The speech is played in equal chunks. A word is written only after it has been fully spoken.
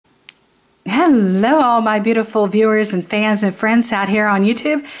Hello, all my beautiful viewers and fans and friends out here on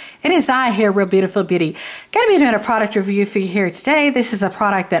YouTube. It is I here, Real Beautiful Beauty. Going to be doing a product review for you here today. This is a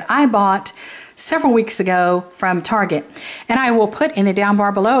product that I bought several weeks ago from Target. And I will put in the down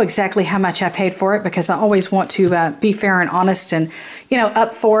bar below exactly how much I paid for it, because I always want to be fair and honest and, you know,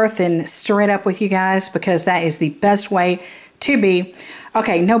 up forth and straight up with you guys, because that is the best way to be.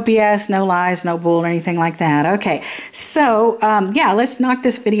 Okay, no BS, no lies, no bull, or anything like that. Okay, so yeah, let's knock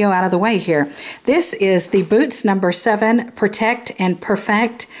this video out of the way here. This is the Boots No7 Protect and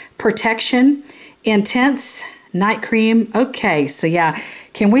Perfect Protection Intense Night Cream. Okay, so yeah,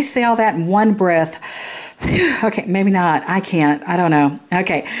 can we say all that in one breath? Okay, maybe not. I can't. I don't know.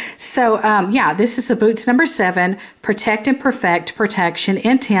 Okay, so yeah, this is the Boots No7 Protect and Perfect Protection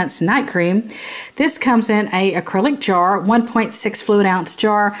Intense Night Cream. This comes in a acrylic jar, 1.6 fluid ounce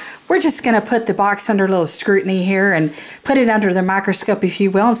jar. We're just going to put the box under a little scrutiny here and put it under the microscope, if you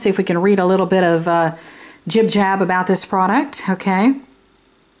will, and see if we can read a little bit of jib-jab about this product. Okay.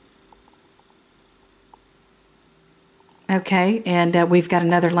 Okay, and we've got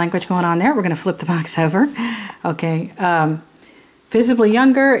another language going on there. We're going to flip the box over. Okay, visibly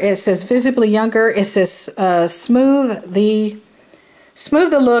younger. It says visibly younger. It says smooth the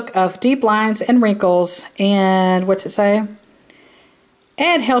look of deep lines and wrinkles. And what's it say?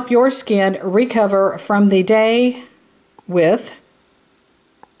 And help your skin recover from the day with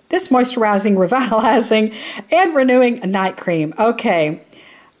this moisturizing, revitalizing, and renewing night cream. Okay.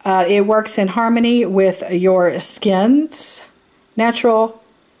 It works in harmony with your skin's natural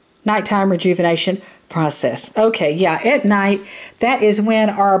nighttime rejuvenation process. Okay, yeah, at night, that is when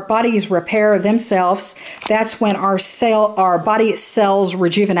our bodies repair themselves. That's when our body cells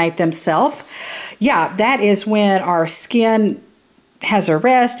rejuvenate themselves. Yeah, that is when our skin has a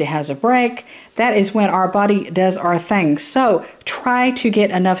rest, it has a break. That is when our body does our thing. So try to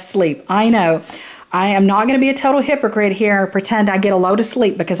get enough sleep. I know. I am not going to be a total hypocrite here and pretend I get a load of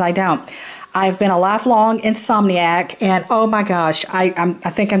sleep, because I don't. I've been a lifelong insomniac, and oh my gosh, I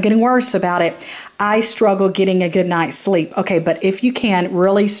think I'm getting worse about it. I struggle getting a good night's sleep. Okay, but if you can,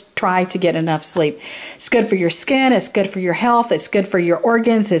 really try to get enough sleep. It's good for your skin. It's good for your health. It's good for your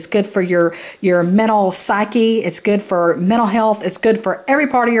organs. It's good for your mental psyche. It's good for mental health. It's good for every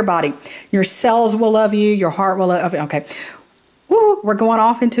part of your body. Your cells will love you. Your heart will love you. Okay, woo, we're going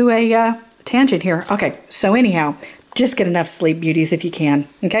off into a tangent here. Okay, so anyhow, just get enough sleep, beauties, if you can.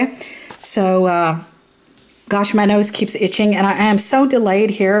 Okay, so gosh, my nose keeps itching, and I am so delayed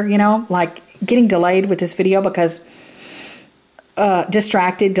here, you know, like getting delayed with this video because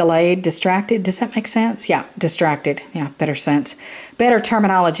distracted, delayed, distracted. Does that make sense? Yeah, distracted. Yeah, better sense. Better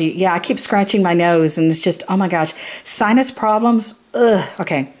terminology. Yeah, I keep scratching my nose, and it's just, oh my gosh, sinus problems. Ugh.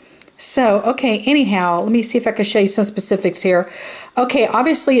 Okay. So, okay, anyhow, let me see if I can show you some specifics here. Okay,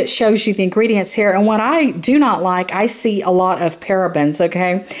 obviously it shows you the ingredients here, and what I do not like, I see a lot of parabens,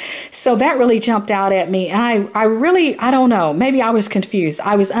 okay? So that really jumped out at me, and I don't know, maybe I was confused.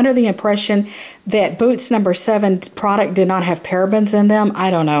 I was under the impression that Boots No7 product did not have parabens in them.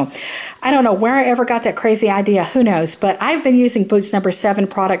 I don't know. I don't know where I ever got that crazy idea, who knows, but I've been using Boots No7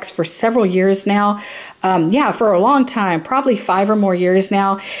 products for several years now. Yeah, for a long time, probably 5 or more years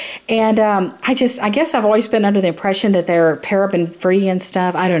now. And I guess I've always been under the impression that they're paraben free and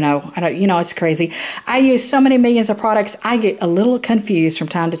stuff. I don't know. You know, it's crazy. I use so many millions of products. I get a little confused from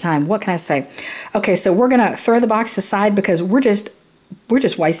time to time. What can I say? Okay, so we're going to throw the box aside because we're just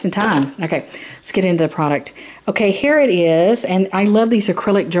wasting time. Okay, let's get into the product. Okay, here it is, and I love these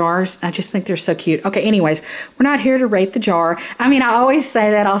acrylic jars. I just think they're so cute. Okay, anyways, we're not here to rate the jar. I mean, I always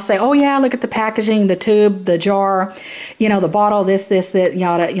say that. I'll say, oh yeah, look at the packaging, the tube, the jar, you know, the bottle, this, that,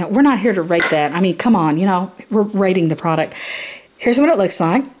 yada. You know, we're not here to rate that. I mean, come on, you know, we're rating the product. Here's what it looks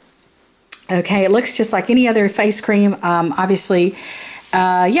like. Okay, it looks just like any other face cream. Obviously,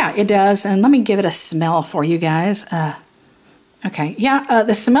 yeah, it does. And let me give it a smell for you guys. Okay, yeah,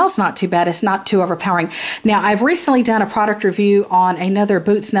 the smell's not too bad. It's not too overpowering. Now, I've recently done a product review on another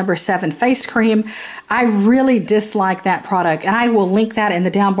Boots No7 face cream. I really dislike that product, and I will link that in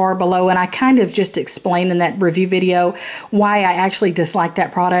the down bar below, and I kind of just explained in that review video why I actually dislike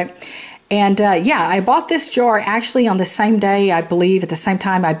that product. And yeah, I bought this jar actually on the same day, I believe, at the same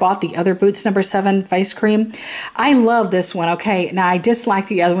time I bought the other Boots No7 face cream. I love this one, okay? Now, I dislike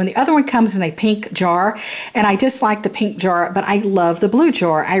the other one. The other one comes in a pink jar, and I dislike the pink jar, but I love the blue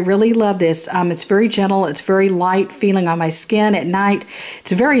jar. I really love this. It's very gentle. It's very light feeling on my skin at night.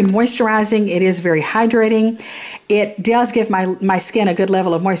 It's very moisturizing. It is very hydrating. It does give my skin a good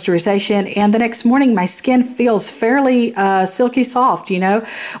level of moisturization, and the next morning, my skin feels fairly silky soft, you know?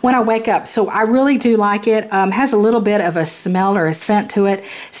 When I wake up, up. So I really do like it. Has a little bit of a smell or a scent to it.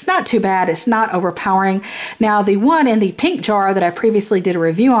 It's not too bad. It's not overpowering. Now, the one in the pink jar that I previously did a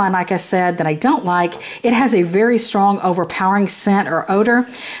review on, like I said, that I don't like, it has a very strong overpowering scent or odor.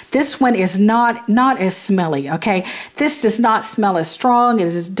 This one is not as smelly, okay? This does not smell as strong.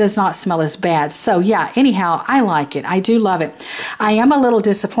 It does not smell as bad. So yeah, anyhow, I like it. I do love it. I am a little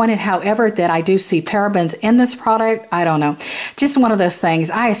disappointed, however, that I do see parabens in this product. I don't know. Just one of those things.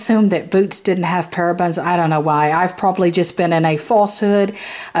 I assumed that Boots didn't have parabens. I don't know why. I've probably just been in a falsehood,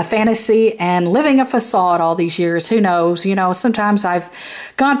 a fantasy, and living a facade all these years. Who knows? You know, sometimes I've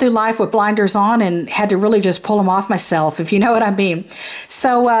gone through life with blinders on and had to really just pull them off myself, if you know what I mean.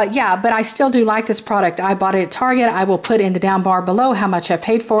 So yeah, but I still do like this product. I bought it at Target. I will put in the down bar below how much I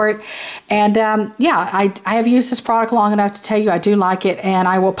paid for it. And yeah, I have used this product long enough to tell you I do like it, and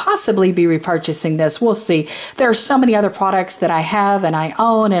I will possibly be repurchasing this. We'll see. There are so many other products that I have and I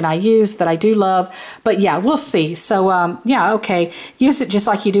own and I use that I do love, but yeah, we'll see. So yeah, okay, use it just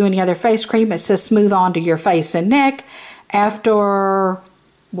like you do any other face cream. It says smooth onto your face and neck after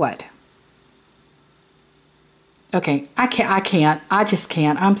what? Okay, I just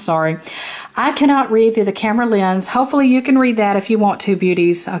can't. I'm sorry. I cannot read through the camera lens. Hopefully you can read that if you want to,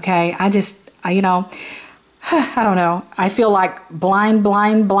 beauties. Okay, you know, I don't know. I feel like blind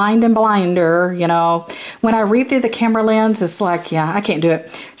and blinder, you know. When I read through the camera lens, it's like, yeah, I can't do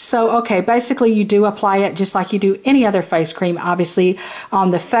it. So, okay, basically you do apply it just like you do any other face cream, obviously, on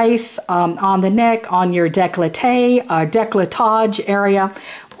the face, on the neck, on your décolleté, décolletage area,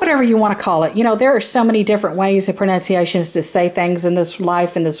 whatever you want to call it. You know, there are so many different ways and pronunciations to say things in this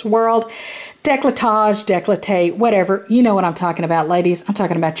life, in this world. Décolletage, décolleté, whatever. You know what I'm talking about, ladies. I'm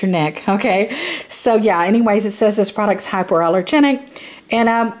talking about your neck, okay? So, yeah, anyways, it says this product's hypoallergenic, and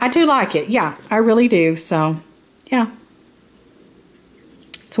I do like it. Yeah, I really do. So, yeah.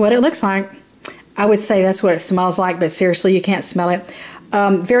 That's what it looks like. I would say that's what it smells like, but seriously, you can't smell it.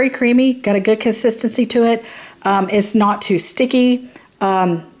 Very creamy, got a good consistency to it. It's not too sticky.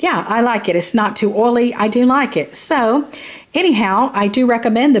 Yeah, I like it. It's not too oily. I do like it. So, anyhow, I do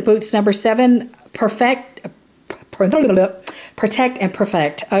recommend the Boots number 7 Protect and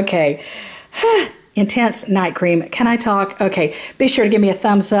Perfect. Okay. Intense night cream. Can I talk? Okay. Be sure to give me a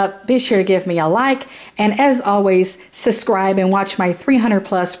thumbs up. Be sure to give me a like. And as always, subscribe and watch my 300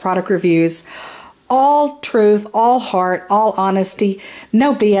 plus product reviews. All truth, all heart, all honesty.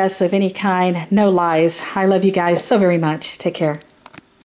 No BS of any kind. No lies. I love you guys so very much. Take care.